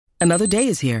Another day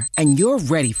is here, and you're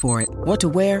ready for it. What to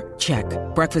wear? Check.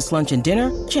 Breakfast, lunch, and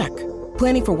dinner? Check.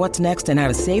 Planning for what's next and how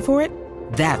to save for it?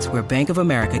 That's where Bank of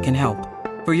America can help.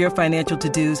 For your financial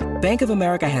to-dos, Bank of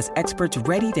America has experts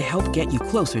ready to help get you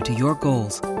closer to your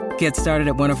goals. Get started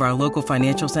at one of our local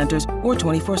financial centers or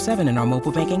 24/7 in our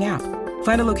mobile banking app.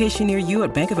 Find a location near you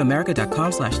at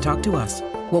bankofamerica.com/talktous.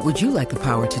 What would you like the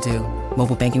power to do?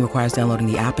 Mobile banking requires downloading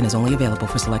the app and is only available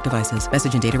for select devices.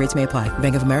 Message and data rates may apply.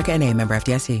 Bank of America N.A., member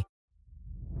FDIC.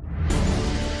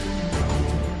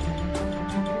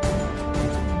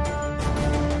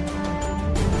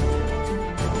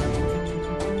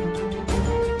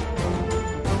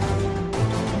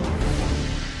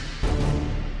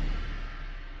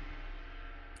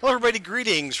 Hello, everybody.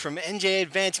 Greetings from NJ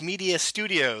Advanced Media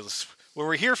Studios, where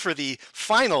we're here for the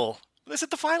final. Is it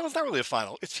the final? It's not really a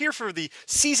final. It's here for the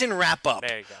season wrap-up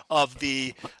of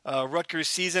the Rutgers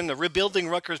season, the Rebuilding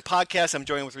Rutgers podcast. I'm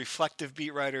joined with Reflective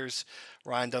beat writers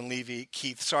Ryan Dunleavy,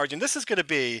 Keith Sargent. This is going to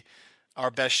be our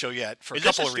best show yet for a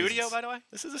couple of reasons. Is this a studio, by the way?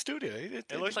 This is a studio.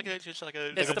 It looks like it's just like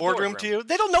a boardroom to you.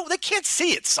 They don't know. They can't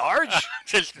see it, Sarge.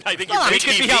 I think we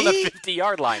could be on the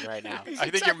 50-yard line right now. I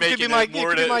think you're making it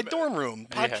more to my dorm room.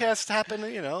 Podcasts happen,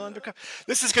 undercover.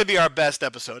 This is going to be our best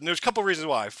episode, and there's a couple of reasons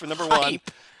why. For number one,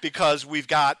 because we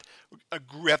have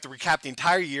to recap the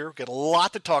entire year. We've got a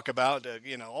lot to talk about,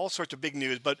 all sorts of big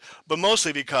news, but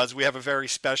mostly because we have a very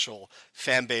special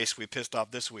fan base we pissed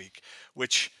off this week,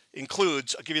 which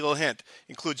includes, I'll give you a little hint,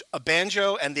 includes a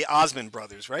banjo and the Osmond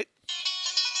brothers, right?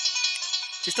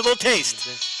 Just a little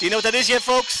taste. Do you know what that is yet,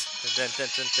 folks?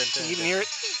 Can you even hear it?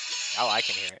 Oh, I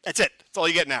can hear it. That's it. That's all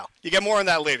you get now. You get more on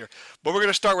that later. But we're going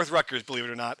to start with Rutgers, believe it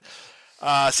or not.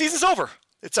 Season's over.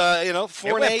 It's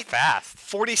 4-8. Fast.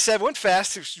 47 went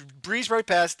fast. It breezed right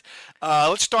past.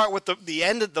 Let's start with the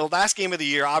end of the last game of the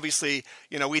year. Obviously,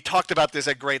 we talked about this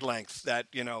at great length that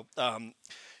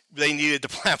they needed to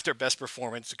plan their best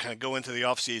performance to kind of go into the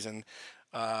offseason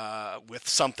with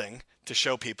something to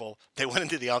show people. They went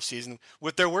into the offseason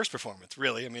with their worst performance,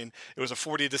 really. I mean, it was a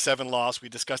 40-7 loss. We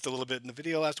discussed a little bit in the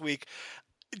video last week.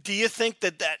 Do you think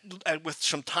that with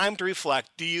some time to reflect,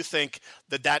 do you think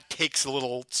that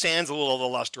sands a little of the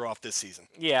luster off this season?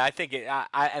 Yeah, I think it.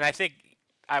 I think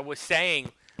I was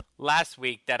saying last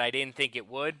week that I didn't think it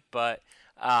would, but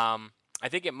I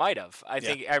think it might have.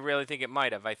 I really think it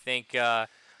might have. I think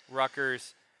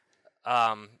Rutgers.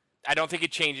 I don't think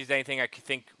it changes anything. I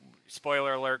think,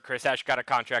 spoiler alert, Chris Esch got a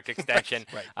contract extension.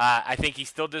 Right. I think he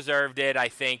still deserved it. I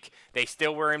think they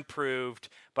still were improved,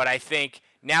 but I think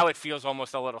now it feels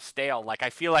almost a little stale. Like,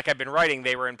 I feel like I've been writing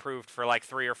they were improved for like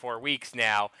 3 or 4 weeks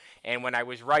now, and when I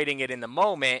was writing it in the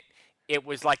moment, it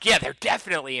was like, yeah, they're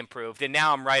definitely improved. And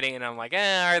now I'm writing and I'm like,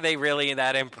 are they really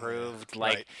that improved?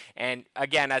 Right. And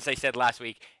again, as I said last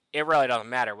week, it really doesn't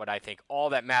matter what I think. All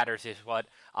that matters is what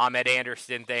Ahmed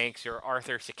Anderson thinks or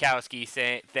Arthur Sikowski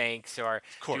thinks, or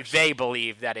do they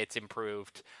believe that it's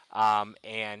improved.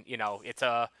 It's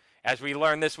as we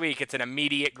learned this week, it's an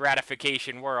immediate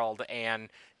gratification world, and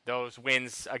those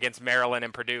wins against Maryland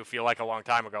and Purdue feel like a long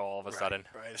time ago all of a sudden.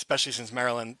 Right, especially since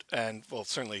Maryland and,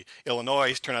 certainly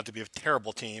Illinois turned out to be a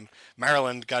terrible team.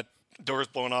 Maryland got doors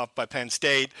blown off by Penn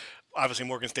State. Obviously,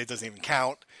 Morgan State doesn't even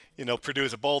count. Purdue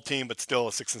is a bowl team, but still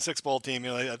a 6-6 bowl team.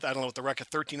 I don't know what the record,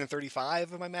 13-35,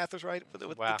 if my math is right,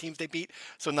 with the teams they beat.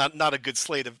 So not a good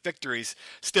slate of victories.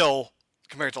 Still,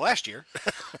 compared to last year.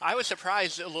 I was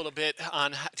surprised a little bit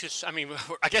on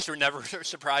I guess we're never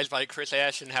surprised by Chris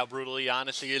Esch and how brutally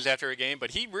honest he is after a game,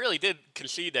 but he really did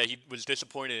concede that he was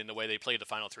disappointed in the way they played the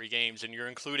final 3 games, and you're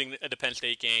including the Penn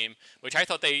State game, which I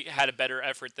thought they had a better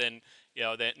effort than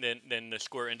the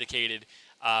score indicated.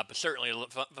 But certainly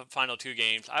the final 2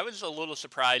 games, I was a little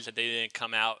surprised that they didn't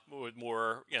come out with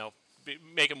more,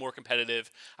 make it more competitive.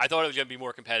 I thought it was going to be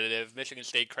more competitive. Michigan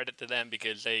State, credit to them,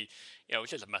 because they, it was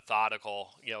just a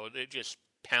methodical, they just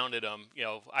pounded them.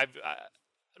 I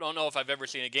don't know if I've ever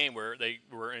seen a game where they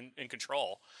were in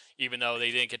control, even though they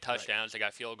didn't get touchdowns. Right. They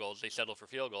got field goals. They settled for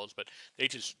field goals, but they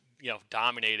just,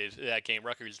 dominated that game.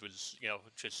 Rutgers was,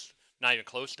 just not even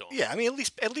close to them. Yeah, I mean, at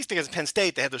least against Penn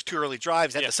State, they had those 2 early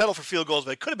drives. They had to settle for field goals,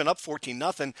 but they could have been up 14-0.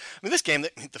 I mean, this game,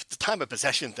 the time of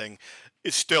possession thing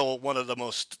is still one of the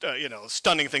most,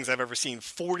 stunning things I've ever seen.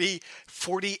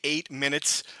 48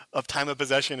 minutes of time of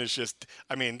possession is just,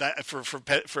 I mean, that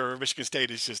for Michigan State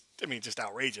is just, just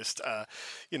outrageous.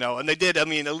 And they did, at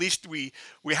least we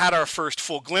had our first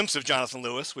full glimpse of Jonathan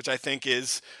Lewis, which I think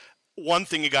is one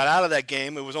thing you got out of that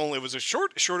game. It was a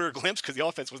shorter glimpse because the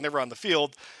offense was never on the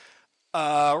field.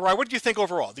 Ryan, what did you think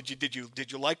overall? Did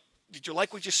you like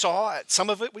what you saw? Some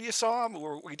of it, what you saw?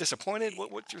 Were you disappointed?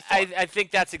 What's your thought? I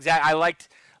think that's exactly.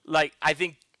 I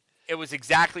think it was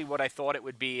exactly what I thought it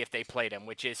would be if they played him,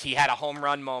 which is he had a home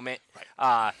run moment.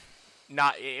 Right.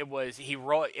 It was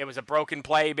a broken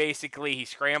play basically. He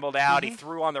scrambled out. He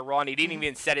threw on the run. He didn't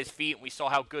even set his feet. We saw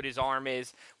how good his arm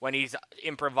is when he's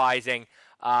improvising.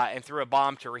 And threw a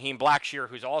bomb to Raheem Blackshear,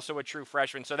 who's also a true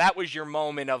freshman. So that was your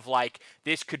moment of, like,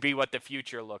 this could be what the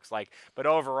future looks like. But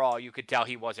overall, you could tell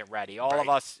he wasn't ready. All of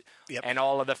us and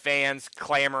all of the fans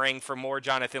clamoring for more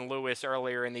Jonathan Lewis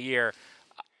earlier in the year.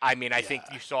 I mean, I think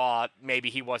you saw maybe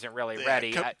he wasn't really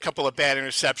ready. A couple of bad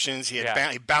interceptions.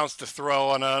 He bounced the throw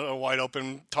on a wide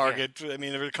open target. I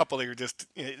mean, there were a couple that were just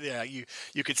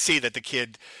you could see that the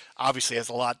kid obviously has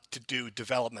a lot to do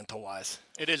developmental wise.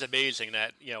 It is amazing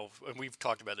that, and we've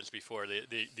talked about this before,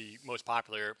 the most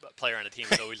popular player on the team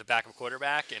is always a backup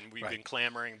quarterback, and we've been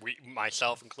clamoring,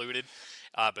 myself included.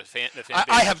 But the fan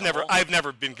I've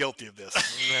never been guilty of this.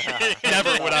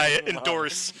 Never would I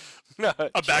endorse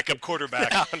a backup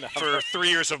quarterback for 3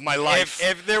 years of my life.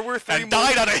 If there were three and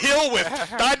died in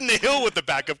the hill with the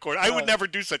backup quarterback, I would never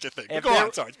do such a thing. Go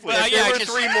on, sorry. Well, if there were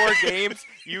 3 more games,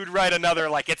 you'd write another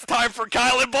it's time for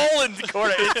Kylan Boland's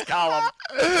column.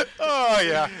 Oh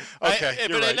yeah. Okay.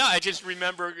 I just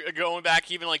remember going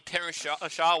back even like Terrence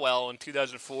Shawwell in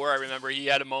 2004. I remember he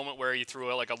had a moment where he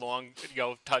threw a long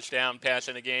touchdown pass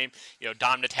in a game.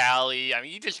 Dom Natale. I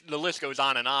mean, the list goes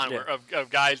on and on of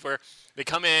guys where they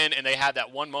come in and they have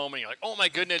that one moment. You're like, oh my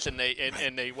goodness, and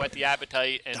they whet the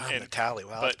appetite. And Natale,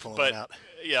 wow, that's pulling it out.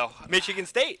 Michigan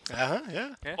State.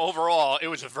 Yeah. Overall, it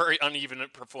was a very uneven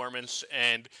performance,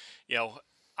 and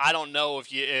I don't know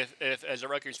if as a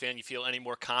Rutgers fan you feel any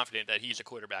more confident that he's a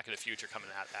quarterback of the future coming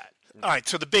out of that. All right,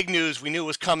 so the big news, we knew it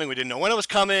was coming. We didn't know when it was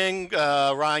coming.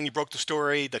 Ryan, you broke the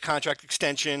story. The contract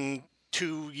extension,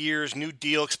 2 years, new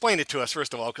deal. Explain it to us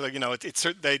first of all, because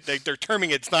they're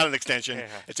terming it. It's not an extension. Yeah.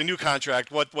 It's a new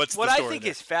contract. What's the story? What I think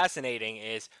is fascinating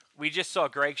is we just saw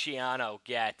Greg Schiano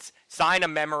sign a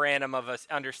memorandum of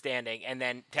understanding, and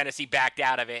then Tennessee backed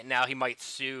out of it, and now he might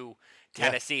sue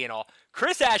Tennessee and all.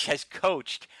 Chris Ash has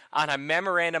coached on a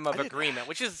memorandum of agreement,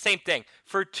 which is the same thing,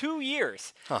 for 2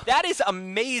 years. Huh. That is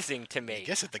amazing to me. I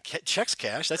guess if the check's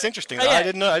cash, that's interesting. I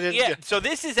didn't know. Yeah. So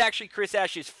this is actually Chris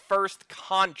Ash's first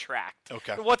contract.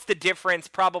 Okay. What's the difference?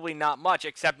 Probably not much,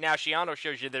 except now Schiano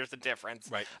shows you there's a difference.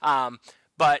 Right.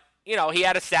 But he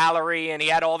had a salary and he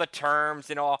had all the terms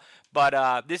and all,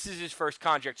 but this is his first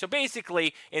contract. So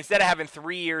basically, instead of having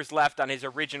 3 years left on his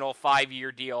original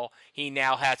 5-year deal, he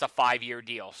now has a 5-year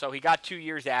deal. So he got 2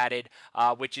 years added,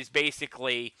 which is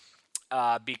basically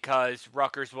because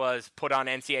Rutgers was put on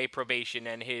NCAA probation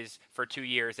for 2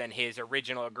 years, and his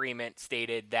original agreement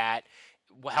stated that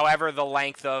however the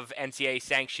length of NCAA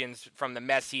sanctions from the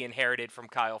mess he inherited from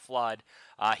Kyle Flood,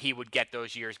 he would get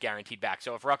those years guaranteed back.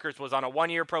 So if Rutgers was on a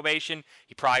 1-year probation,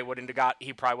 he probably would have got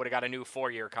a new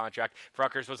 4-year contract. If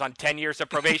Rutgers was on 10 years of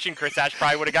probation, Chris Ash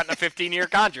probably would have gotten a 15-year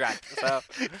contract. So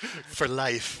for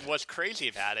life. What's crazy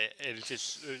about it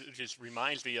just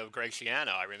reminds me of Greg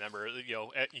Schiano. I remember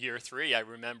at year 3, I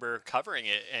remember covering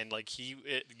it, and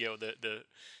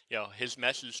his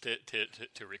message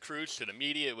to recruits, to the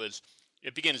media was,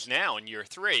 it begins now in year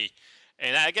 3.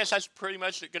 And I guess that's pretty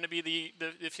much going to be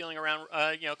the feeling around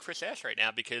Chris Ash right now,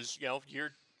 because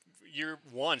year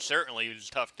 1 certainly was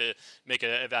tough to make an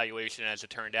evaluation. As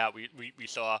it turned out, we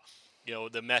saw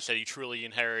the mess that he truly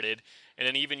inherited, and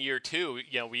then even year 2,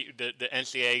 the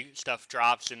NCAA stuff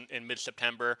drops in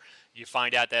mid-September. You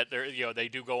find out that they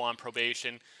do go on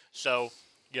probation, so.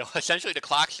 Essentially the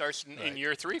clock starts in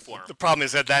year 3 for him. The problem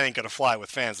is that ain't going to fly with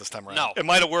fans this time around. No. It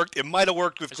might have worked. It might have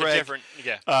worked with Greg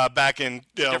back in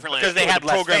because they had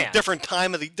less fans. Different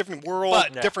time of the different world,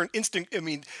 different instinct. I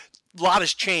mean, a lot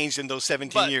has changed in those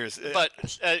 17 years. But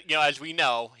as we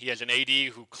know, he has an AD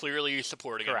who clearly is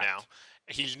supporting him now.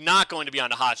 He's not going to be on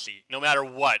the hot seat, no matter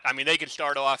what. I mean, they could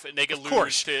start off and they could lose. Of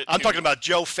course. I'm talking about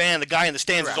Joe Fan, the guy in the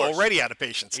stands, is already out of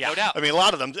patience. Yeah. No doubt. I mean, a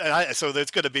lot of them. So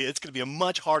it's going to be a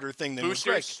much harder thing than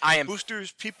boosters.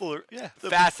 Boosters. People are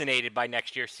fascinated by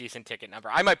next year's season ticket number.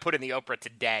 I might put in the Oprah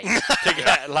today.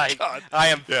 I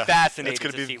am fascinated. It's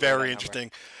going to be very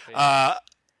interesting. All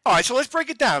right, so let's break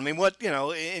it down. I mean,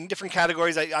 in different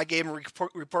categories, I gave him a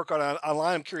report card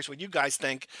online. I'm curious what you guys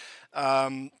think.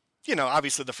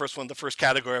 Obviously the first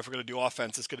category, if we're going to do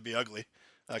offense, is going to be ugly.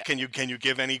 Can you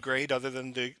give any grade other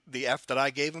than the F that I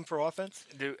gave him for offense?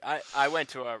 Dude, I went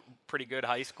to a pretty good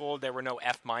high school. There were no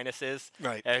F minuses.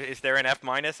 Right. Is there an F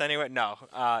minus anyway? No.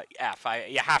 F.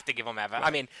 You have to give them F. Right.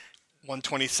 I mean,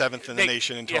 127th in the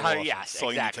nation in total. Yes,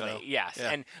 exactly. Yes,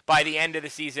 and by the end of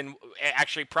the season, it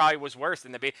actually probably was worse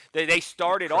than they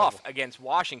started off against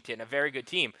Washington, a very good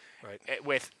team,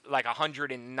 with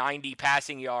 190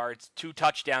 passing yards, 2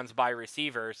 touchdowns by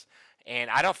receivers, And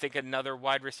I don't think another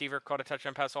wide receiver caught a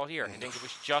touchdown pass all year. I think it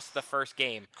was just the first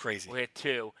game. Crazy. With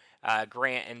 2,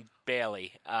 Grant and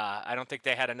Bailey. I don't think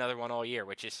they had another one all year,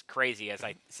 which is crazy as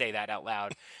I say that out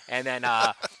loud. And then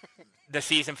the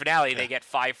season finale, they get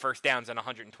 5 first downs and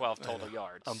 112 total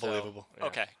yards. Unbelievable. So,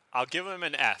 okay, I'll give them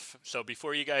an F. So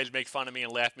before you guys make fun of me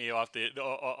and laugh me out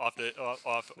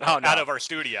of our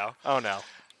studio. Oh no.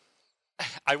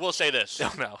 I will say this.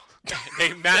 Oh no.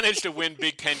 They managed to win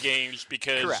Big Ten games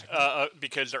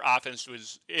because their offense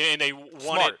was, and they won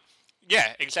Smart. it.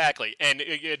 Yeah, exactly. And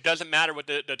it doesn't matter what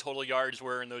the total yards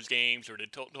were in those games or the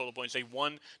total points. They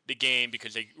won the game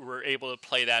because they were able to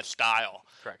play that style.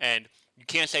 Correct. And you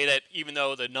can't say that even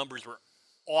though the numbers were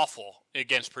awful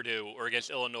against Purdue or against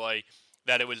Illinois,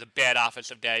 that it was a bad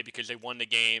offensive day because they won the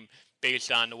game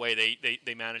based on the way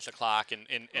they managed the clock and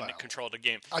controlled the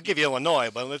game. I'll give you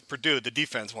Illinois, but with Purdue, the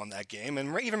defense won that game,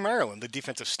 and even Maryland, the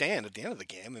defensive stand at the end of the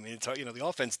game. I mean, the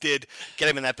offense did get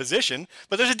him in that position,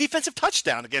 but there's a defensive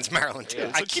touchdown against Maryland too.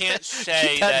 Yeah. So I can't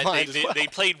say that they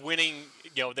played winning.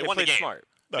 They won the game. Smart.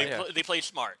 They played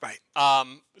smart. Right.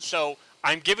 So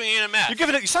I'm giving it an F.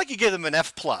 It's like you give them an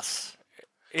F plus.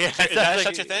 Yeah, is that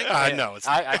such a thing? No, it's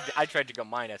I tried to go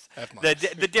minus.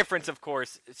 The difference, of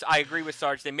course, I agree with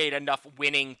Sarge. They made enough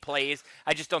winning plays.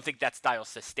 I just don't think that style's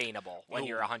sustainable when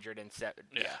you're 107.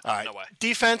 Yeah. All right. No way.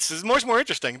 Defense is much more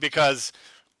interesting because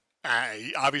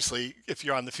obviously if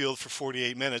you're on the field for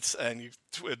 48 minutes and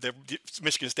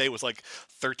Michigan State was like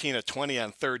 13 of 20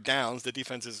 on third downs, the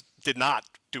defenses did not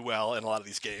do well in a lot of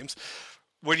these games.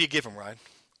 What do you give them, Ryan?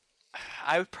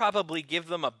 I would probably give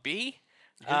them a B.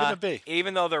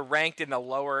 Even though they're ranked in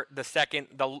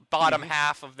the bottom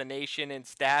half of the nation in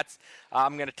stats,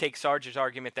 I'm going to take Sarge's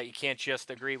argument that you can't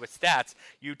just agree with stats.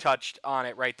 You touched on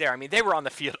it right there. I mean, they were on the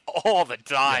field all the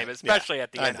time, especially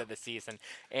at the end of the season.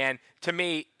 And to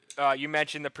me, you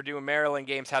mentioned the Purdue and Maryland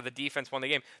games, how the defense won the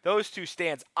game. Those 2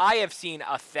 stands I have seen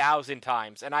 1,000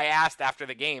 times. And I asked after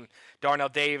the game, Darnell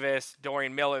Davis,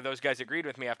 Dorian Miller, those guys agreed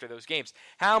with me after those games.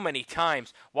 How many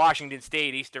times Washington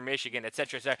State, Eastern Michigan, et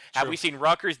cetera, have we seen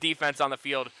Rutgers defense on the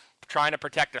field trying to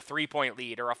protect a 3-point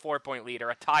lead or a 4-point lead or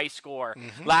a tie score?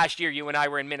 Mm-hmm. Last year, you and I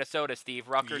were in Minnesota, Steve.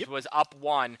 Rutgers was up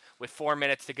 1 with 4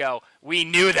 minutes to go. We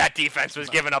knew that defense was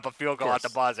giving up a field goal at the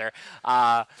buzzer.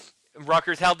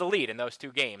 Rutgers held the lead in those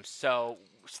 2 games. So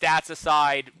stats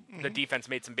aside, the defense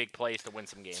made some big plays to win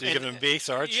some games. So you give them a B,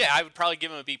 Sarge? Yeah, I would probably give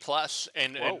them a B+.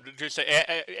 And just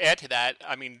to add to that,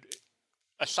 I mean,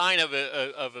 a sign of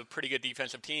a pretty good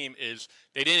defensive team is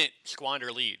they didn't squander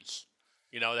leads.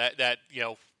 When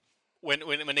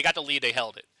they got the lead, they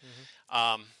held it.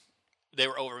 Mm-hmm. They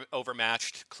were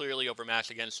overmatched, clearly overmatched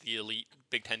against the elite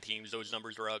Big Ten teams. Those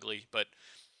numbers were ugly, but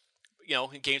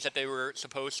in games that they were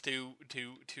supposed to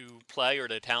play or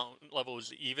the talent level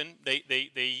was even,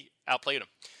 they outplayed them.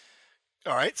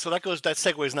 All right, so that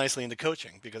segues nicely into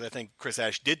coaching because I think Chris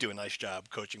Ash did do a nice job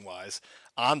coaching-wise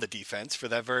on the defense for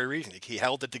that very reason. He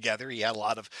held it together. He had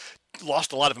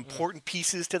lost a lot of important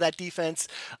pieces to that defense.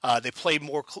 They played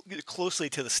more closely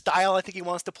to the style I think he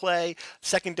wants to play.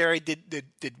 Secondary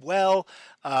did well.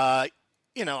 I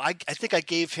think I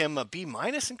gave him a B-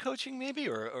 in coaching, maybe,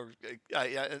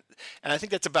 and I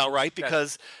think that's about right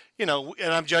because, and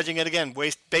I'm judging it again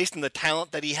based on the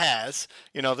talent that he has.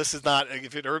 This is not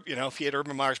if he had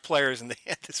Urban Meyer's players and they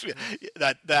had this,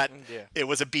 it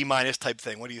was a B- type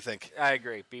thing. What do you think? I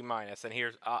agree, B-, and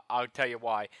here's I'll tell you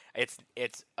why. If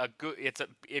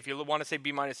you want to say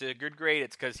B- is a good grade,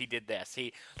 it's because he did this.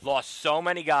 He lost so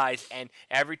many guys, and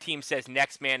every team says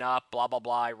next man up, blah blah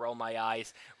blah. I roll my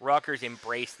eyes. Rutgers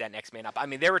embraced that next man up. I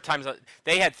mean, there were times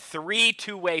they had 3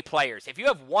 two-way players. If you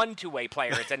have 1 two-way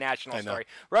player, it's a national story.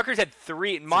 Rutgers had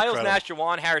 3. Miles Nash,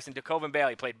 Jawan Harrison, DeCoven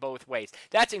Bailey played both ways.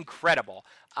 That's incredible.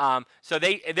 So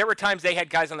there were times they had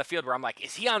guys on the field where I'm like,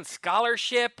 is he on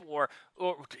scholarship or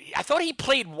I thought he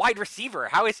played wide receiver.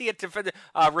 How is he at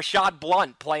Rashad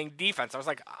Blunt playing defense? I was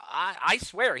like, I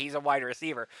swear he's a wide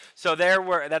receiver. So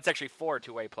that's actually 4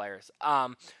 two-way players.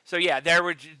 There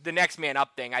were the next man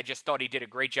up thing. I just thought he did a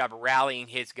great job rallying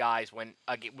his guys when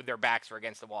their backs were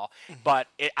against the wall. But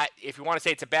if you want to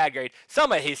say it's a bad grade,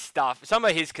 some of his stuff, some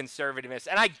of his conservativeness,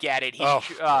 and I get it.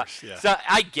 So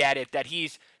I get it that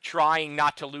he's trying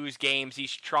not to lose games.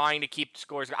 He's trying to keep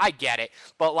scores. I get it.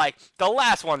 But, the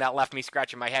last one that left me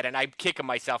scratching my head, and I'm kicking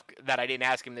myself that I didn't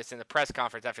ask him this in the press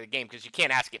conference after the game because you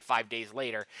can't ask it 5 days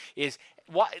later, is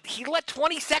he let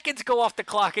 20 seconds go off the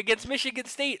clock against Michigan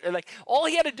State. All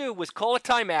he had to do was call a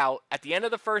timeout at the end of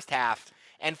the first half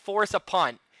and force a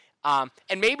punt. And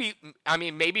maybe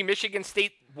Michigan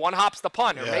State one-hops the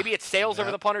punt, or maybe it sails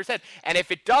over the punter's head. And if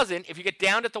it doesn't, if you get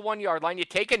down at the 1 yard line, you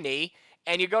take a knee,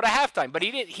 and you go to halftime. But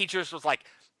he didn't. He just was like,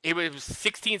 It was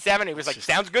 16-7. He was like,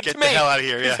 sounds good to me. Get the hell out of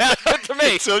here, yeah. Sounds good to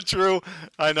me. It's so true.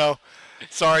 I know.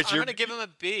 Sorry, I'm going to give him a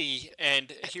B,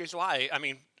 and here's why. I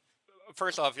mean,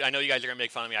 first off, I know you guys are going to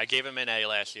make fun of me. I gave him an A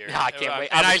last year. I can't wait.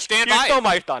 And I stand by it. You stole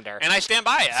my thunder. And I stand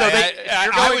by it. So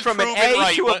you're going from an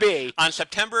A to a B. On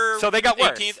September so they got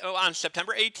 18th, worse. On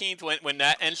September 18th, when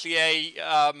that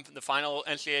NCAA, the final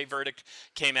NCAA verdict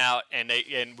came out, and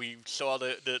we saw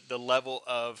the level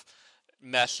of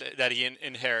mess that he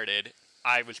inherited,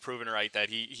 I was proven right that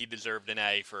he deserved an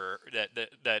A for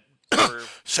that.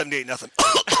 78-0.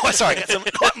 Sorry.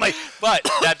 But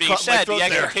that being said, the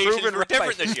expectations were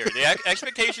different right. this year. The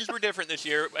expectations were different this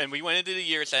year, and we went into the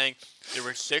year saying there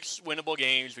were 6 winnable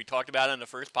games. We talked about it on the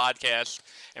first podcast,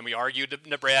 and we argued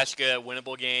Nebraska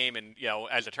winnable game, and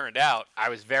as it turned out, I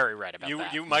was very right about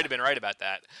that. You might have been right about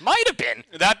that. Might have been.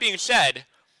 That being said,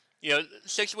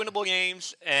 6 winnable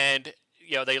games, and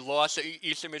they lost the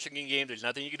Eastern Michigan game. There's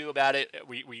nothing you can do about it.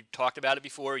 We talked about it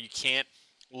before. You can't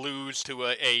lose to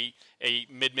a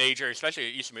mid-major, especially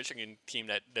an Eastern Michigan team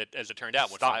that as it turned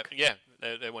out, won 5. Yeah,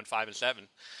 they won 5-7.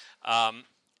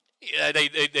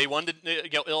 They won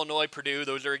Illinois, Purdue.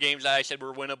 Those are games that I said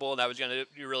were winnable. That was going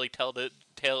to really tell the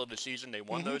tale of the season. They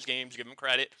won those games. Give them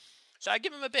credit. So I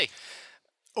give them a B.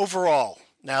 Overall,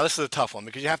 now this is a tough one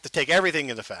because you have to take everything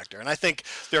into factor, and I think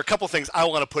there are a couple things I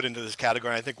want to put into this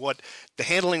category. I think what the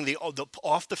handling the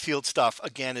off the field stuff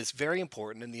again is very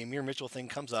important, and the Amir Mitchell thing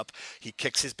comes up. He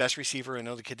kicks his best receiver. I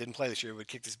know the kid didn't play this year, but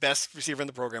kicked his best receiver in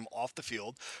the program off the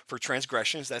field for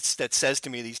transgressions. That says to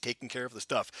me that he's taking care of the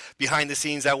stuff behind the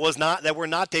scenes that were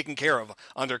not taken care of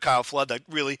under Kyle Flood that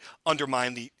really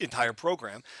undermined the entire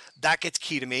program. That gets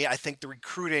key to me. I think the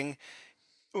recruiting.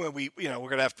 Well, we're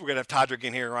gonna have Todrick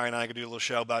in here. Ryan and I could do a little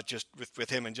show about just with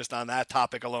him and just on that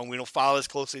topic alone. We don't follow as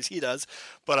closely as he does,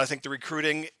 but I think the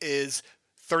recruiting is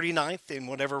 39th in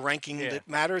whatever ranking that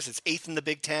matters. It's 8th in the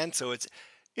Big Ten, so it's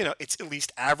at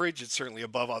least average. It's certainly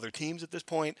above other teams at this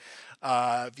point.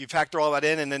 If you factor all that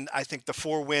in, and then I think the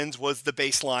 4 wins was the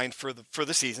baseline for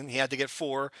the season. He had to get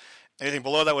 4. Anything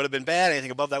below that would have been bad. Anything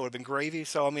above that would have been gravy.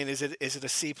 So, I mean, is it a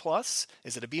C+?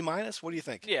 Is it a B-? What do you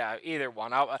think? Yeah, either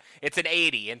one. It's an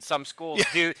 80, and some schools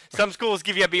Some schools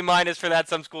give you a B- for that.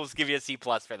 Some schools give you a C+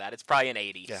 for that. It's probably an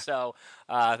 80. Yeah. So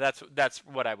that's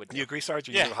what I would do. You agree, Sarge?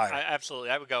 Or yeah, you higher?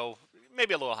 Absolutely. I would go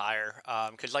maybe a little higher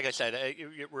because, like I said,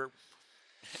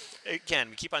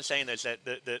 we keep on saying this, that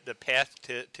the path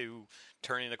to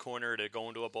turning the corner to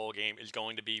going to a bowl game is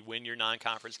going to be win your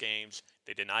non-conference games.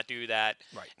 They did not do that.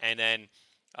 Right. And then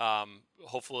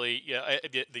hopefully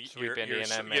sweep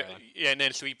Indiana, Maryland. Yeah, and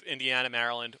then sweep Indiana,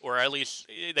 Maryland, or at least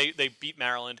they beat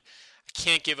Maryland. I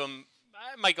can't give them –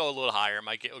 I might go a little higher. I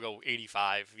might go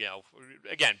 85,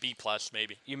 again, B+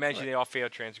 maybe. You mentioned the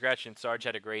off-field transgression. Sarge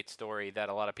had a great story that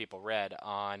a lot of people read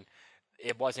on –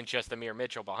 it wasn't just Amir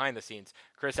Mitchell behind the scenes.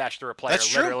 Chris Ash threw a player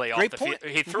literally off the field.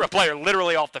 He threw a player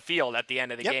literally off the field at the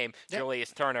end of the game.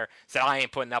 Julius Turner said, "I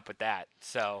ain't putting up with that."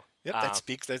 So that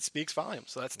speaks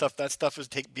volumes. So that stuff is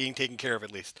being taken care of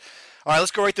at least. All right, let's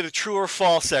go right to the true or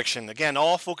false section. Again,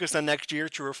 all focused on next year.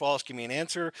 True or false? Give me an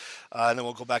answer, and then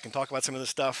we'll go back and talk about some of the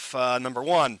stuff. Number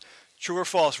 1, true or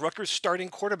false? Rutgers starting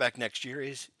quarterback next year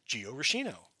is Gio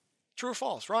Rashino. True or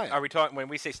false, Ryan? Are we talking when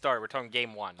we say start? We're talking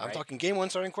game 1. I'm talking game 1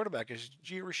 starting quarterback is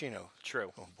Gio Rashino.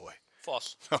 True. Oh boy.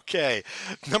 False. Okay.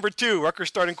 Number 2, Rutgers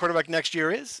starting quarterback next year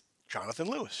is Jonathan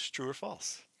Lewis. True or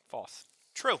false? False.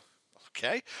 True.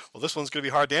 Okay. Well, this one's going to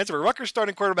be hard to answer. But Rutgers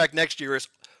starting quarterback next year is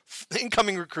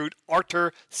incoming recruit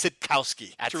Artur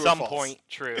Sitkowski. At true some point,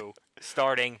 true.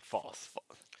 Starting false.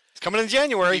 Coming in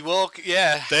January. He will,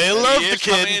 yeah. They love the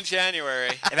kid. Coming in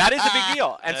January. And that is a big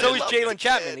deal. And so is Jalen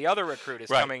Chapman, the other recruit, is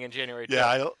coming in January too.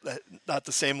 Yeah, not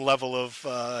the same level of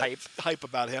hype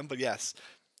about him, but yes.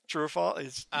 True or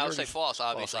false? I'll say false,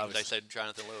 obviously, because I said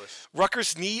Jonathan Lewis.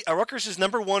 Rutgers'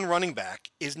 number 1 running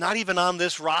back is not even on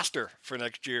this roster for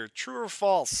next year. True or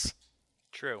false?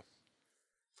 True.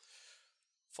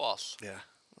 False. Yeah.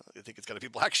 I think it's got to be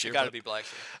Blackshear. It's got to be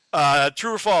Blackshear.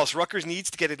 True or false? Rutgers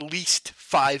needs to get at least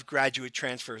 5 graduate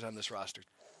transfers on this roster.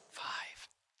 5.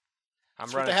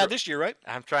 That's what they had this year, right?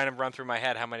 I'm trying to run through my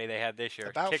head how many they had this year.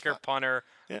 About Kicker, 5. Punter,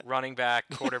 running back,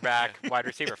 quarterback, wide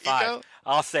receiver. 5.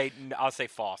 I'll say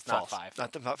false, not 5.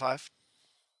 Not 5.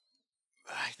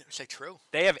 I never say true.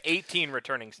 They have 18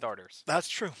 returning starters. That's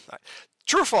true.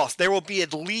 True or false? There will be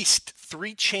at least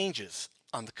 3 changes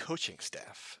on the coaching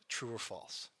staff. True or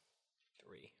false?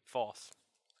 3. False.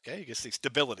 Okay, you guess the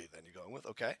stability then you're going with.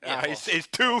 Okay. Is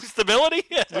 2 stability?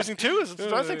 Losing 2?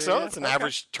 I think so. It's an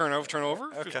average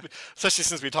turnover. Okay. Especially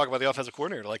since we talk about the offensive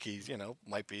coordinator, like he's,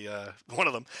 might be one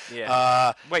of them.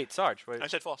 Yeah. Wait, Sarge. I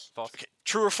said false. False. Okay.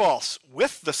 True or false?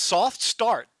 With the soft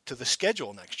start to the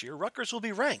schedule next year, Rutgers will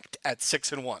be ranked at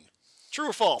 6-1. True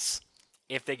or false?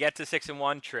 If they get to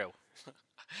 6-1, true.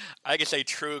 I can say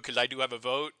true because I do have a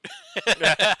vote.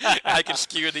 I can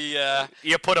skew the.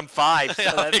 You put them 5. So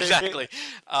that's exactly.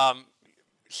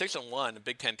 6-1, a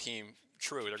Big Ten team.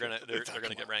 True, they're gonna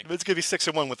get ranked. It's gonna be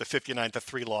 6-1 with a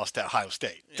 59-3 loss to Ohio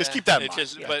State. Just keep that in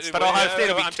mind. But Ohio State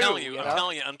will be I'm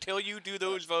telling you, until you do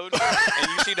those votes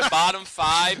and you see the bottom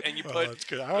 5 and you put,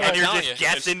 and you're just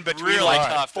guessing between really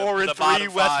tough. 4 and 3,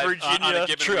 West Virginia. On a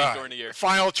given week during the year.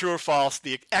 Final true or false?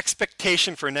 The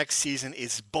expectation for next season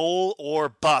is bowl or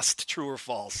bust. True or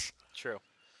false? True.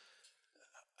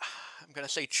 I'm going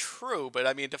to say true, but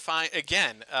I mean, define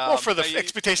again. Well, for the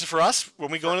expectation for us when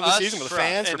we go into the season, with the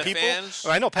fans, for people.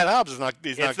 I know Pat Hobbs is not.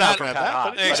 He's not looking at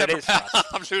that. Except for Pat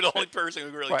Hobbs, who's the only person who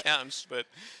really counts. But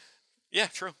yeah,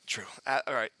 true. True. All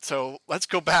right. So let's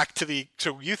go back to the.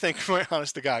 So you think,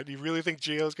 honest to God, do you really think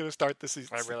Gio's going to start this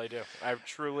season? I really do. I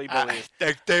truly believe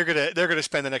they're gonna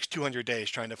spend the next 200 days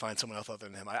trying to find someone else other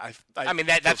than him. I mean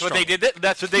that's what they did.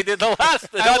 That's what they did the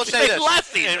last. I will say this,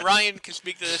 last season. And Ryan can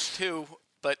speak to this too,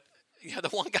 but. The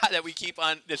one guy that we keep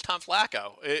on is Tom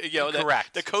Flacco.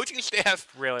 Correct. The coaching staff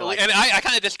really, and I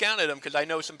kind of discounted him because I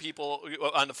know some people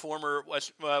on the former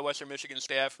Western Michigan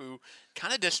staff who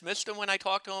kind of dismissed him when I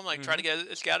talked to him, like try to get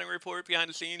a scouting report behind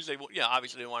the scenes. They,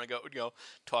 obviously didn't want to go,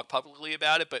 talk publicly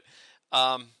about it, but.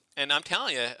 And I'm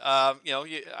telling you,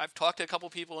 I've talked to a couple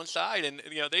people inside, and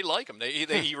they like him.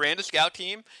 He ran the scout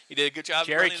team. He did a good job.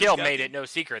 Jerry Kill made it no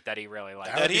secret that he really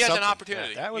liked. That he has an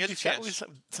opportunity. Yeah, that would be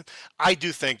I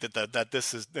do think that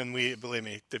this is, and believe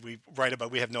me, that we write about.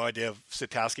 We have no idea if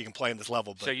Sikowski can play in this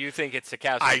level. But so you think it's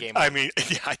Sikowski's game? I mean,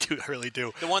 yeah, I do. I really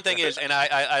do. The one thing is, and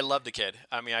I love the kid.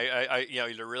 I mean,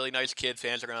 he's a really nice kid.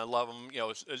 Fans are going to love him.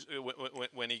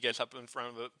 When he gets up in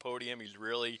front of a podium, he's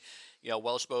really,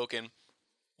 well spoken.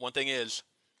 One thing is,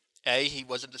 A, he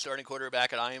wasn't the starting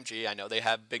quarterback at IMG. I know they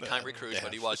have big-time recruits,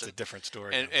 but he wasn't. It's a different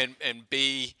story. And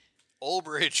B, Old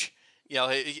Bridge,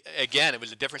 again, it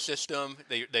was a different system.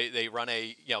 They run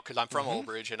because I'm from Old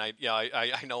Bridge, and I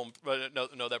know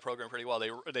that program pretty well. They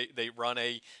run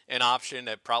an option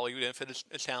that probably didn't fit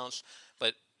his talents,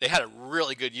 but they had a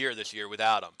really good year this year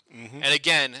without him. And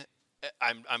again,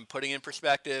 I'm putting in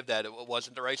perspective that it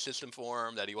wasn't the right system for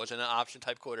him, that he wasn't an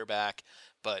option-type quarterback,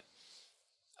 but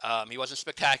he wasn't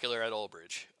spectacular at Old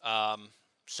Bridge.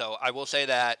 So I will say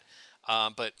that.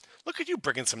 But look at you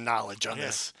bringing some knowledge on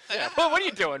this. Yeah. Well, what are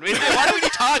you doing? Why do we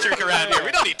need Todrick around here?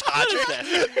 We don't need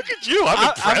Todrick. Look at you. I'm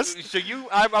impressed.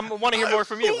 I want to hear more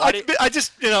from you. Well, I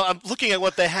just, I'm looking at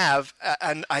what they have,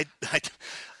 and I think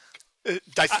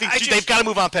they've got to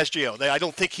move on past Gio. I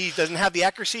don't think he doesn't have the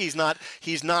accuracy. He's not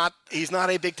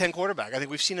a Big Ten quarterback. I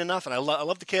think we've seen enough, and I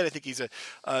love the kid. I think he's a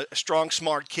strong,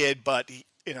 smart kid, but he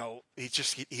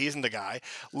isn't the guy.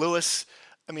 Lewis,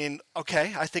 I mean,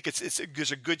 okay, I think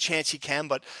there's a good chance he can,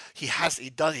 but he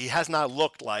has not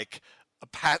looked like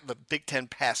the Big Ten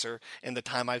passer in the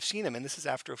time I've seen him, and this is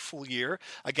after a full year.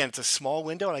 Again, it's a small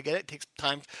window, and I get it. It takes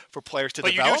time for players to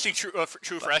develop. But you do see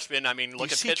true freshmen. I mean,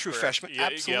 look at Pittsburgh. True freshmen,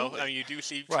 absolutely. You do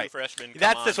see true freshmen.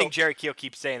 That's the thing Jerry Kiel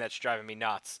keeps saying that's driving me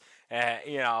nuts.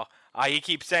 He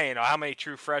keeps saying, how many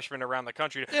true freshmen around the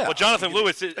country? Yeah. Well, Jonathan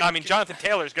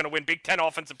Taylor is going to win Big Ten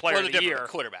Offensive Player of the Year.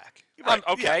 Quarterback. Right.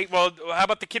 Okay. Yeah. Well, how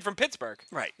about the kid from Pittsburgh?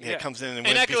 Right. Yeah. Comes in and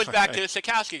that goes back to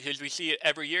Sikowski because we see it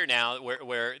every year now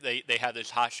where they have this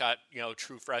hotshot,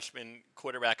 true freshman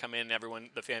quarterback come in, and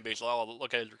the fan base will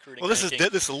look at his recruiting. Well, this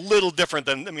is a little different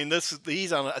than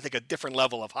he's on I think a different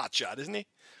level of hotshot, isn't he?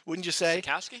 Wouldn't you say?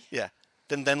 Sikowski? Yeah.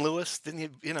 Then Lewis,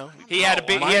 he had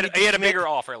a bigger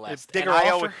offer list.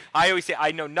 I always say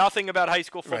I know nothing about high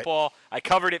school football. Right. I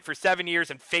covered it for 7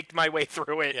 years and faked my way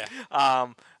through it. Yeah.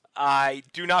 I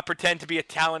do not pretend to be a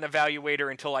talent evaluator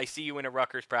until I see you in a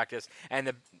Rutgers practice.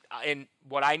 And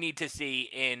what I need to see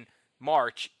in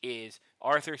March is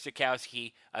Arthur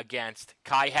Sikowski against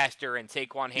Kai Hester and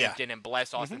Saquon Hampton and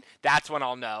Bless Austin. That's when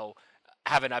I'll know.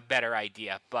 Having a better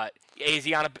idea, but is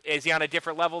he on a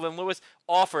different level than Lewis?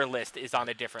 Offer list is on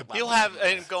a different level. He'll have,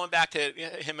 and going back to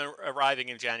him arriving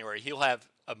in January, he'll have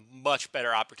a much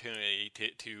better opportunity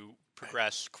to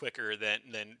progress quicker than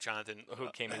Jonathan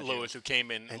Lewis, who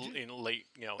came in late,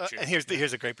 June. And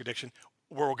here's a great prediction.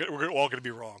 We're all going to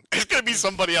be wrong. It's going to be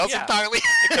somebody else entirely.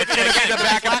 It's going to be the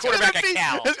backup quarterback at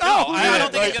Cal. I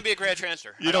don't think he's going to be a grad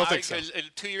transfer. You don't think so? Because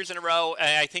 2 years in a row,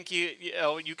 I think you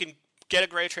can get a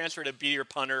grad transfer to be your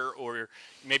punter or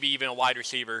maybe even a wide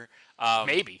receiver.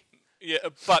 Maybe. Yeah,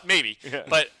 but maybe. Yeah.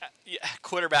 But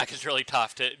quarterback is really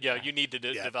tough to. You need to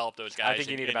develop those guys. I think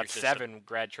you need about 7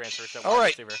 grad transfers. All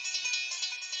right. Receiver.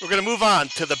 We're going to move on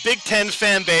to the Big Ten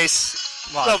fan base.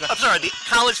 Well, I'm sorry, the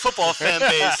college football fan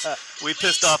base we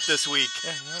pissed off this week.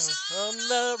 On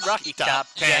the Rocky Top,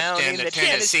 down in the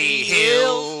Tennessee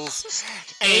hills.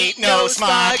 Ain't no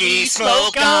smoggy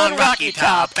smoke on Rocky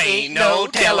Top. Ain't no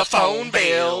telephone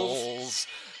bills.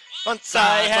 Once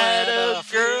I had a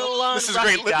girl on This is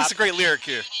a great lyric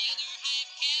here.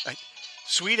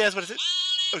 Sweet as, what is it?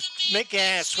 Make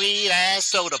a sweet as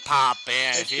soda pop,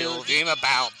 and you'll dream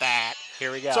about that.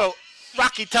 Here we go. So,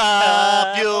 Rocky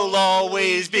Top, you'll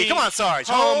always be. Come on, Sarge.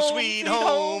 Home, sweet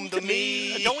home to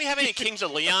me. Don't we have any Kings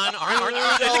of Leon? Aren't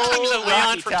the Kings of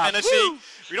Leon from Tennessee? Woo!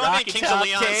 We don't have any Kings of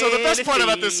Leon. So the best part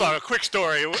about this song, a quick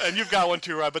story, and you've got one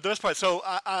too, Rod, but the best part, so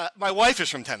my wife is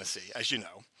from Tennessee, as you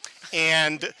know,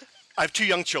 and I have 2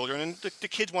 young children, and the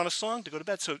kids want a song to go to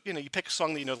bed. So, you pick a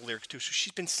song that you know the lyrics to. So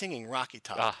she's been singing Rocky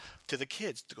Top to the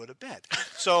kids to go to bed.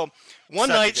 So one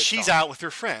night she's out with her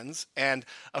friends, and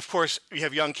of course, you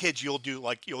have young kids. You'll do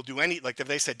any, like if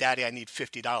they said, "Daddy, I need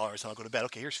 $50," and I'll go to bed.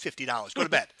 Okay, here's $50. Go to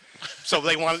bed. So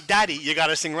they want, "Daddy, you got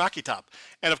to sing Rocky Top."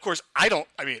 And of course, I'm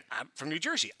from New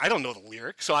Jersey. I don't know the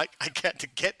lyrics, so I had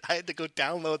to go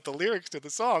download the lyrics to the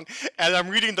song, and I'm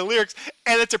reading the lyrics,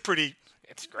 and it's a pretty.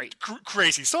 It's great.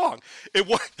 Crazy song. At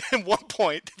one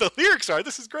point, the lyrics are,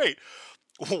 this is great.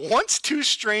 Once 2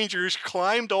 strangers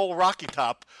climbed old Rocky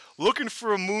Top, looking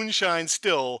for a moonshine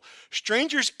still.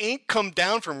 Strangers ain't come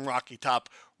down from Rocky Top.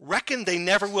 Reckon they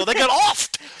never will. They got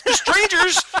offed.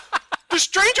 The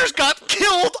strangers got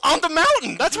killed on the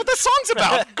mountain. That's what the song's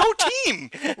about. Go team.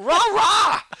 Rah,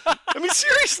 rah. I mean,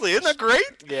 seriously, isn't that great?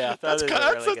 Yeah, that's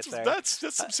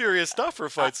some serious stuff for a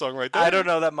fight song right there. I don't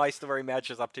know that my story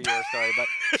matches up to your story, but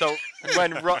so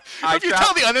when if you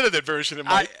tell the unedited version, it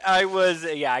might. I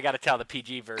got to tell the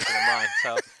PG version of mine.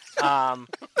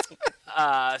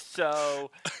 So,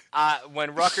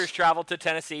 when Rutgers traveled to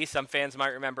Tennessee, some fans might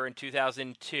remember in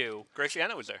 2002, Greg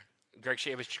Schiano was there.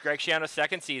 It was Greg Schiano's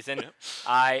second season.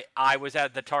 Yeah. I was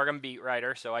at the Targum beat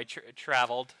writer, so I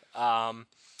traveled,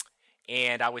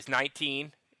 and I was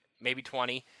 19, maybe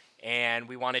 20, and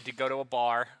we wanted to go to a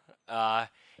bar,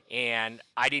 and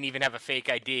I didn't even have a fake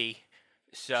ID,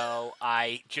 so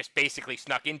I just basically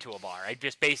snuck into a bar. I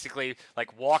just basically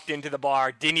walked into the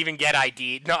bar, didn't even get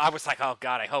ID. No, I was like, oh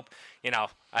God, I hope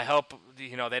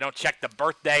they don't check the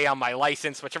birthday on my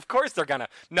license, which of course they're gonna.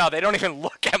 No, they don't even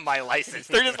look at my license.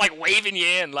 They're just waving you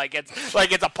in like it's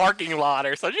a parking lot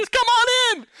or so. Just come on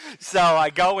in. So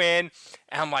I go in,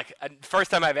 and I'm like, first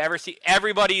time I've ever seen.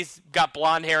 Everybody's got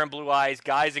blonde hair and blue eyes,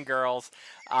 guys and girls.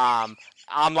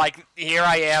 I'm like, here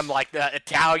I am, like the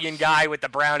Italian guy with the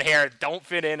brown hair, don't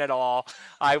fit in at all.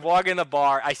 I walk in the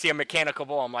bar, I see a mechanical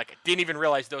bull. I'm like, didn't even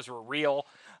realize those were real.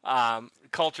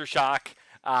 Culture shock.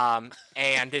 And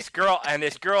this girl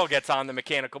gets on the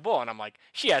mechanical bull, and I'm like,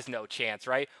 she has no chance,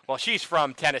 right? Well, she's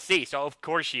from Tennessee, so of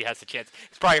course she has a chance.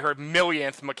 It's probably her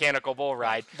millionth mechanical bull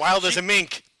ride. Wild as a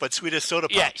mink, but sweet as soda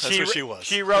pop. Yeah, that's what she was.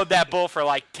 She rode that bull for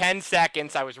 10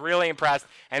 seconds. I was really impressed,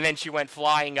 and then she went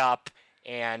flying up,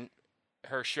 and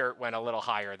her shirt went a little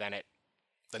higher than it.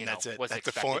 Then that's it.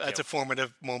 That's a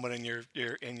formative moment in your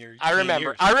I remember.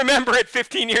 Years. I remember it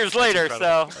 15 years later.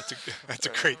 So that's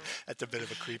a bit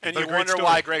of a creep. And you wonder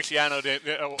why Greg Schiano did.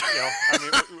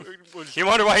 You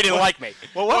wonder why he didn't like me.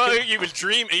 Well, he was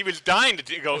dreaming. He was dying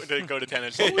to go to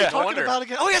Tennessee. What were we talking about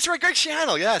again? Oh, that's right, Greg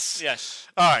Schiano. Yes. Yes.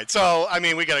 All right. So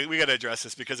we got to address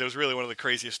this because it was really one of the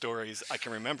craziest stories I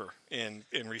can remember in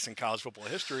recent college football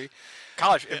history.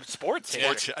 Sports.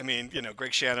 Greg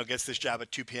Schiano gets this job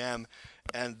at 2 p.m.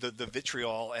 and the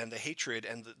vitriol and the hatred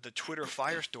and the Twitter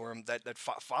firestorm that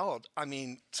followed. I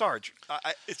mean, Sarge,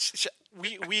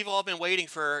 we've all been waiting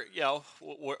for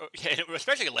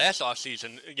especially last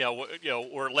offseason,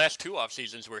 or last 2 off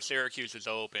seasons where Syracuse is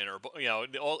open, or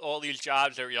all these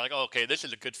jobs that you're like, oh, okay, this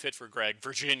is a good fit for Greg.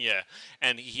 Virginia,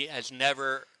 and he has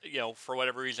never, for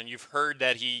whatever reason, you've heard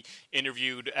that he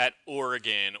interviewed at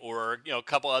Oregon or a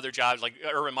couple other jobs. Like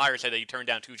Urban Meyer said that he turned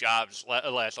down 2 jobs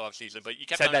last offseason, but you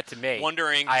kept said that to me.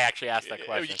 Wondering. I actually asked that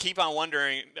question. You keep on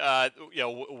wondering,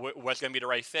 what's going to be the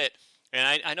right fit.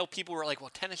 And I know people were like,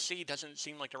 well, Tennessee doesn't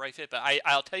seem like the right fit, but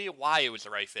I'll tell you why it was the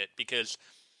right fit, because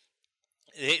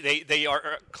they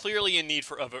are clearly in need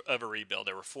of a rebuild.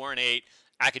 They were 4-8.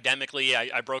 Academically,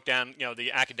 I broke down,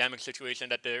 the academic situation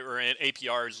that they were in.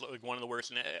 APR is one of the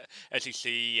worst in the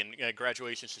SEC, and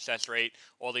graduation success rate,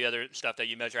 all the other stuff that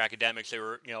you measure academics, they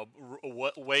were,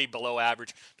 way below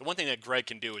average. The one thing that Greg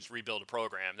can do is rebuild a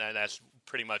program. That's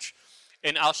pretty much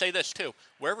And I'll say this too: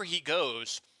 wherever he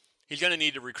goes, he's going to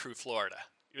need to recruit Florida.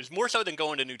 It was more so than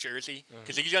going to New Jersey,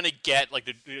 because he's going to get like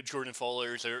the Jordan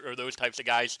Fullers or those types of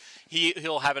guys.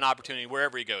 He'll have an opportunity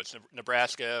wherever he goes,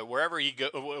 Nebraska, wherever he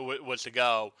was to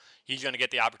go. He's going to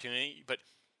get the opportunity. But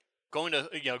going to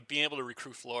being able to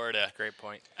recruit Florida, great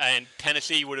point. And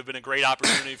Tennessee would have been a great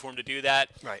opportunity for him to do that.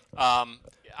 Right.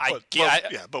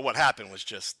 But what happened was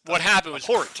just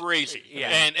crazy. Yeah.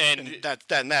 And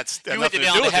that's you hit the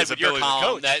nail on the head with your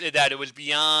column that it was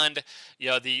beyond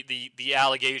the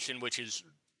allegation, which is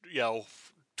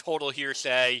total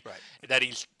hearsay, right. that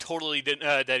he's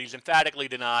emphatically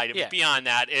denied. Yeah. Beyond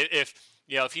that, if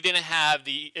he didn't have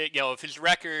if his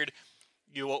record,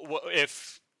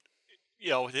 if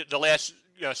the last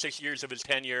 6 years of his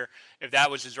tenure, if that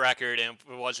was his record and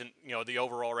it wasn't the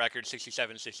overall record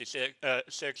 67,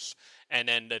 66, and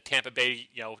then the Tampa Bay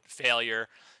failure,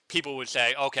 people would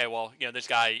say, okay, well this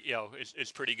guy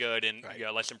is pretty good and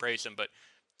right. Let's embrace him, but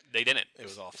they didn't. It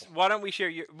was awful. Why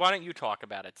don't you talk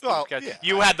about it, Steve? Well, because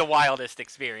you had the wildest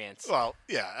experience. Well,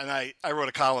 yeah, and I wrote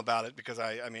a column about it because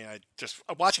I just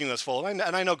watching this full, and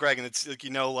I know Greg, and it's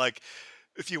like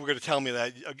if you were going to tell me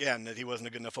that again that he wasn't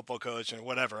a good enough football coach or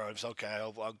whatever, I was okay.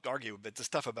 I'll argue, but the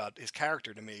stuff about his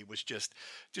character to me was just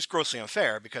grossly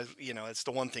unfair because it's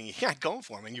the one thing he had going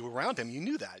for him, and you were around him, you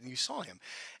knew that, and you saw him,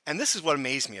 and this is what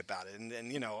amazed me about it. And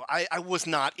I was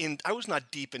not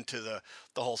deep into the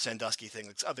whole Sandusky thing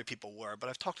like other people were, but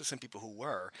I've talked to some people who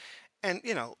were, and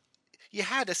you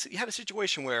had a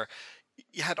situation where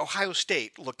you had Ohio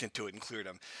State looked into it and cleared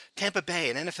him. Tampa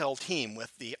Bay, an NFL team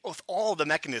with all the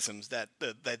mechanisms that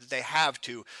they have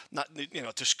to not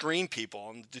to screen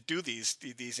people and to do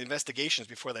these investigations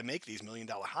before they make these $1 million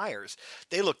hires.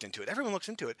 They looked into it. Everyone looks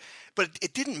into it, but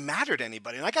it didn't matter to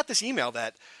anybody. And I got this email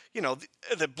that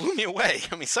that blew me away.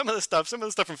 I mean, some of the stuff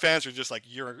from fans were just like,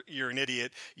 "You're an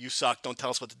idiot. You suck. Don't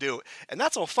tell us what to do." And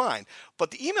that's all fine.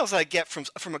 But the emails I get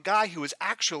from a guy who is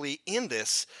actually in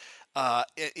this.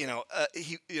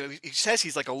 He says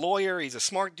he's like a lawyer. He's a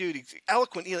smart dude. He's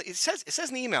eloquent. It says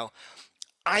in the email,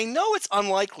 I know it's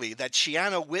unlikely that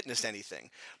Schiano witnessed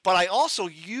anything, but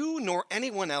you nor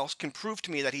anyone else can prove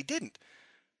to me that he didn't.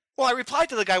 Well, I replied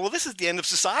to the guy, well, this is the end of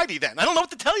society then. I don't know what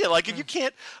to tell you. Like, if you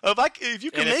can't, if you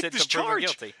can make this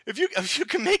charge, if you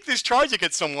can make this charge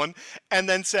against someone and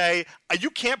then say, you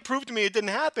can't prove to me it didn't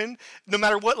happen, no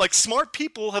matter what, like smart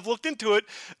people have looked into it.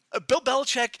 Bill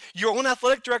Belichick, your own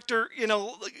athletic director,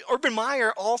 Urban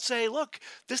Meyer all say, look,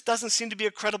 this doesn't seem to be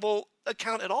a credible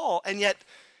account at all. And yet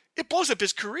it blows up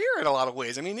his career in a lot of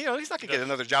ways. I mean, he's not going to get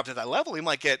another job to that level. He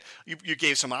might get, you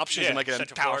gave some options, he might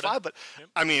get a Power 5, but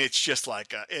I mean, it's just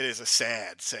like, it is a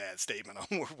sad, sad statement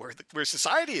on where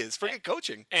society is. Forget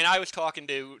coaching. And I was talking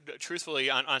truthfully,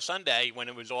 on Sunday when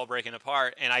it was all breaking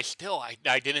apart, and I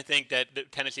didn't think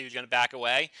that Tennessee was going to back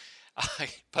away.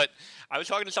 But I was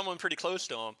talking to someone pretty close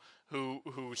to him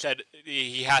who said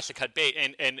he has to cut bait,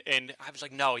 and I was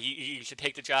like, no, he should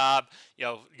take the job,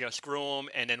 screw him,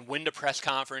 and then win the press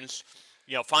conference,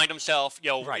 find himself,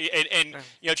 right. and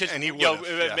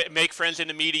make friends in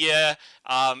the media,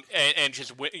 and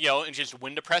just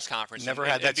win the press conference. Never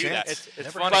had that chance.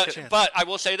 It's funny, but I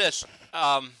will say this,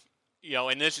 and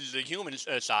this is the human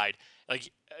side,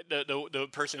 like the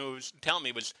person who was telling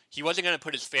me was he wasn't going to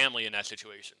put his family in that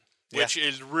situation. Which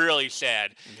is really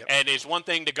sad. Yep. And it's one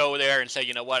thing to go there and say,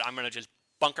 you know what, I'm going to just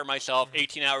bunker myself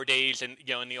 18-hour days and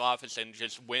in the office and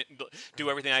just do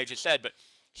everything I just said. But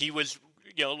he was,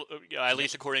 at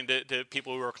least according to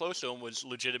people who were close to him, was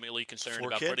legitimately concerned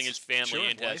about putting his family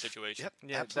into that situation. Yep,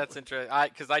 yeah, absolutely. That's interesting.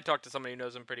 Because I talked to somebody who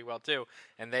knows him pretty well too,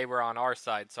 and they were on our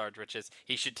side, Sarge, which is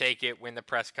he should take it, win the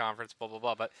press conference, blah, blah,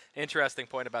 blah. But interesting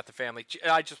point about the family.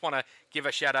 I just want to give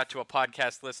a shout out to a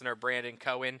podcast listener, Brandon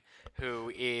Cohen,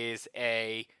 who is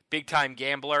a big-time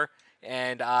gambler,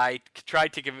 and I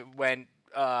tried to give it when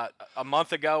a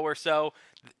month ago or so,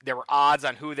 there were odds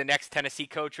on who the next Tennessee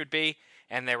coach would be.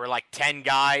 And there were like 10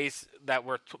 guys that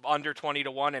were under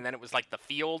 20-1, and then it was like the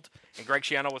field. And Greg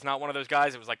Schiano was not one of those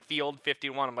guys. It was like field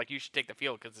 50-1. I'm like, you should take the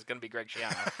field because it's going to be Greg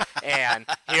Schiano. And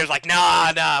he was like,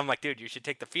 nah. I'm like, dude, you should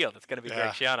take the field. It's going to be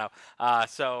Greg Schiano.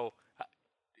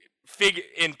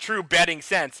 In true betting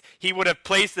sense, he would have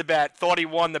placed the bet, thought he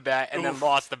won the bet, and then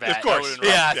lost the bet. Of course.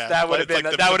 That would have been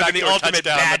the ultimate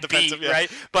bad beat,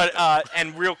 right? But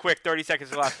and real quick, 30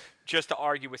 seconds left, just to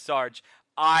argue with Sarge,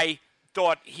 I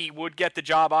thought he would get the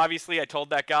job, obviously. I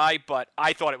told that guy, but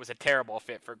I thought it was a terrible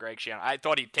fit for Greg Schiano. I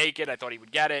thought he'd take it. I thought he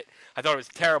would get it. I thought it was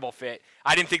a terrible fit.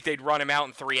 I didn't think they'd run him out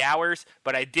in 3 hours,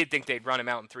 but I did think they'd run him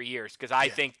out in 3 years because I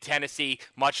think Tennessee,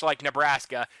 much like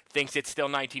Nebraska, thinks it's still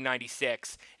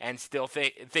 1996 and still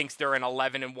thinks they're an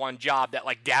 11-1 job that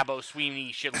like Dabo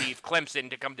Swinney should leave Clemson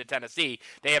to come to Tennessee.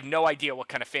 They have no idea what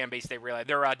kind of fan base they realize.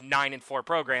 They're a 9-4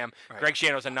 program. Right. Greg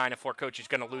Schiano's a 9-4 coach. He's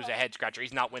going to lose a head scratcher.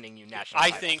 He's not winning you national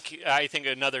titles. I think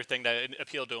another thing that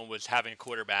appealed to him was having a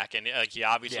quarterback, and he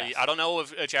obviously I don't know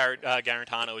if Jared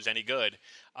Garantano is any good,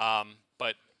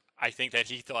 but I think that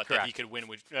he thought that he could win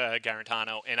with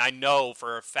Garantano, and I know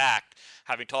for a fact,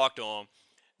 having talked to him,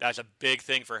 that's a big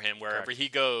thing for him. Wherever he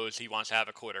goes, he wants to have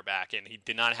a quarterback, and he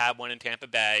did not have one in Tampa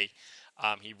Bay.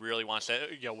 He really wants to,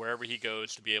 wherever he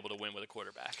goes, to be able to win with a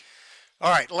quarterback. All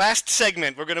right, last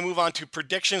segment. We're going to move on to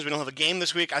predictions. We don't have a game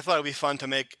this week. I thought it would be fun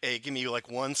to give me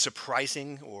like one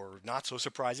surprising or not so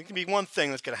surprising. It can be one thing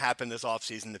that's going to happen this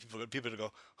offseason that people to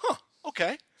go, huh,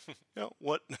 okay.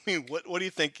 What do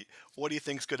you think? What do you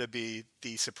think is going to be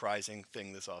the surprising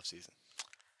thing this offseason?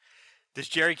 Does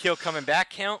Jerry Kill coming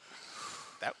back count?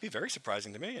 That would be very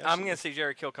surprising to me. Absolutely. I'm going to say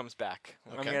Jerry Kill comes back.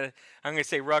 Okay. I'm going to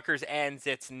say Rutgers ends.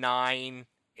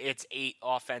 It's 8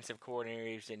 offensive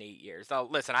coordinators in 8 years. Now,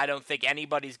 listen, I don't think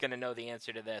anybody's going to know the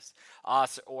answer to this,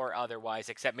 us or otherwise,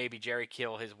 except maybe Jerry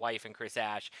Kill, his wife, and Chris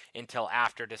Ash until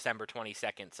after December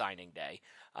 22nd signing day.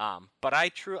 But I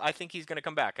think he's going to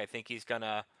come back. I think he's going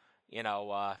to,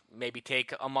 maybe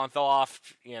take a month off,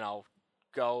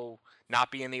 go not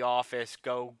be in the office,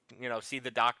 go, see the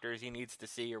doctors he needs to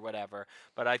see or whatever.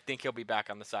 But I think he'll be back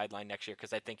on the sideline next year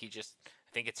because I think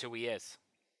it's who he is.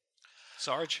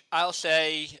 Sarge? I'll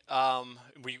say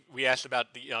we asked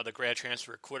about the grad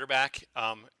transfer quarterback,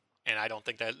 and I don't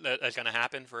think that's going to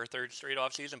happen for a third straight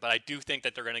offseason, but I do think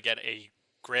that they're going to get a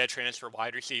grad transfer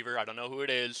wide receiver. I don't know who it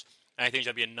is, and I think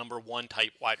it'll be a number 1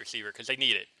 type wide receiver because they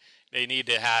need it. They need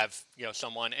to have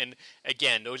someone, and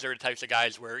again, those are the types of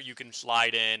guys where you can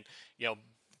slide in.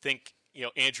 Think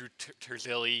Andrew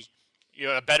Terzilli,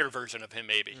 a better version of him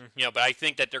maybe. Mm-hmm. But I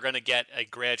think that they're going to get a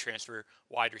grad transfer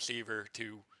wide receiver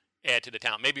to add to the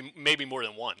talent. Maybe more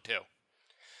than one too.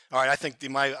 All right, I think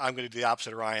I'm going to do the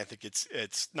opposite of Ryan. I think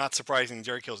it's not surprising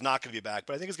Jerry Kill's not going to be back,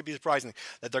 but I think it's going to be surprising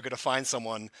that they're going to find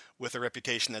someone with a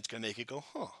reputation that's going to make you go,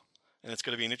 huh. And it's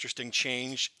going to be an interesting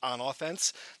change on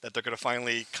offense that they're going to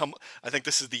finally come. I think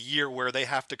this is the year where they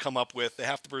have to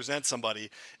present somebody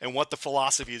and what the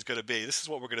philosophy is going to be. This is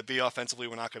what we're going to be offensively.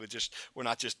 We're not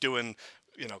just doing,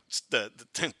 the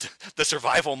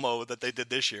survival mode that they did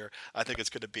this year. I think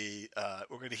it's going to be,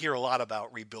 we're going to hear a lot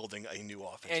about rebuilding a new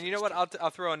offense. And you know what?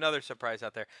 I'll throw another surprise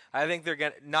out there. I think they're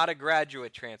going to, not a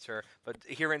graduate transfer, but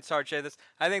hearing Sarge say this,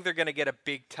 I think they're going to get a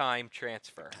big time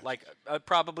transfer, like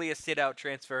probably a sit out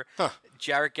transfer. Huh.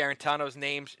 Jarrett Garantano's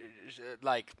name,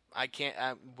 I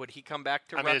can't. Would he come back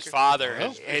to Rutgers?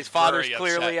 His father's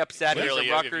clearly upset. Clearly, he's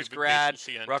a Rutgers grad.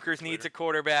 Rutgers needs a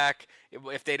quarterback.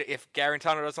 If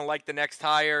Garantano doesn't like the next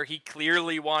hire, he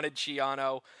clearly wanted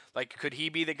Schiano. Could he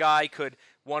be the guy? Could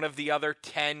one of the other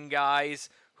 10 guys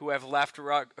who have left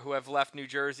New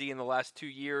Jersey in the last 2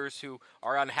 years, who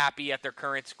are unhappy at their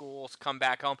current schools, come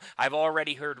back home? I've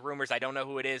already heard rumors. I don't know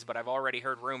who it is, but I've already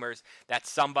heard rumors that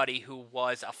somebody who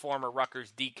was a former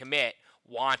Rutgers decommit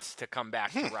wants to come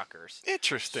back to Rutgers.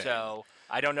 Interesting. So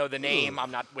I don't know the name.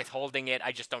 I'm not withholding it.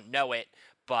 I just don't know it.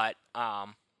 But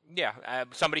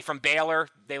somebody from Baylor.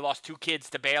 They lost 2 kids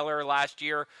to Baylor last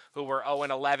year who were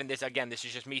 0-11. This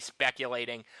is just me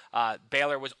speculating.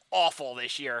 Baylor was awful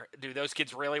this year. Do those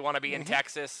kids really want to be in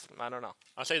Texas? I don't know.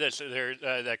 I'll say this: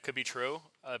 that could be true,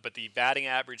 but the batting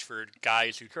average for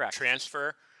guys who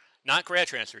transfer, not grad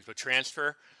transfers, but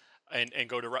transfer. And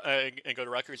go to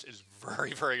Rutgers is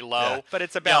very, very low. Yeah. But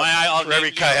it's about for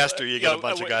every Kai Hester, you get a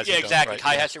bunch of guys. Yeah, exactly. Right,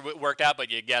 Kai Hester worked out, but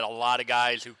you get a lot of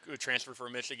guys who transfer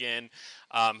from Michigan,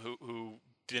 who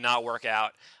did not work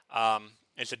out.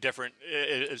 It's a different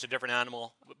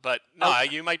animal. But no,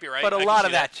 you might be right. But a lot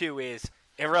of that too is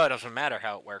it really doesn't matter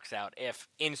how it works out. If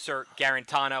insert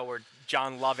Garantano or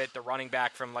John Lovett, the running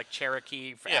back from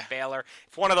Cherokee at Baylor,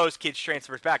 if one of those kids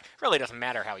transfers back, it really doesn't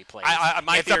matter how he plays.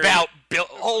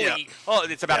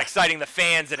 It's about exciting the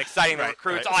fans and exciting the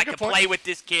recruits. Right. I can play with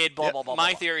this kid. Blah blah blah.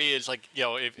 My theory is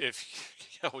if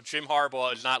Jim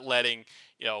Harbaugh is not letting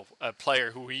a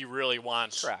player who he really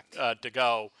wants to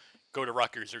go to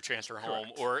Rutgers or transfer home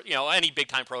or any big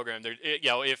time program.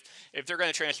 If they're going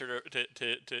to transfer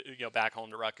to back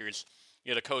home to Rutgers,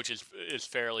 the coach is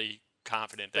fairly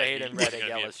confident that Hayden Reddick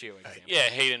LSU example. Yeah,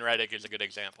 Hayden Reddick is a good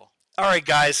example. All right,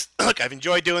 guys. Look, I've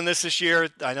enjoyed doing this year.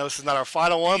 I know this is not our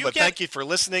final one, but thank you for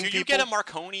listening, people. Do you get a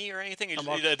Marconi or anything?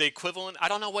 The equivalent? I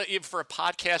don't know what for a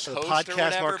podcast host or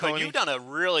whatever, Marconi. But you've done a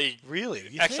really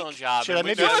excellent job. Should I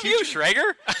maybe have you,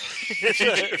 Schrager?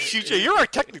 You're our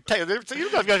technical.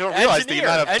 You guys don't realize the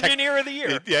amount of engineer of the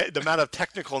year. The amount of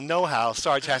technical know-how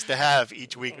Sarge has to have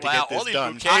each week to get this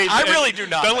done. I really do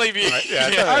not. Don't leave me.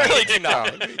 I really do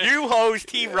not. You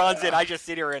host, he runs it. I just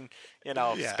sit here and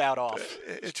spout off.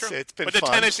 It's been but fun.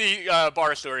 the Tennessee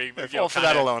bar story. All for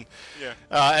that alone. Yeah.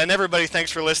 And everybody,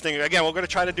 thanks for listening. Again, we're going to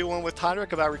try to do one with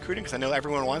Todrick about recruiting because I know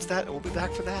everyone wants that. We'll be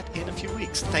back for that in a few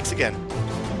weeks. Thanks again.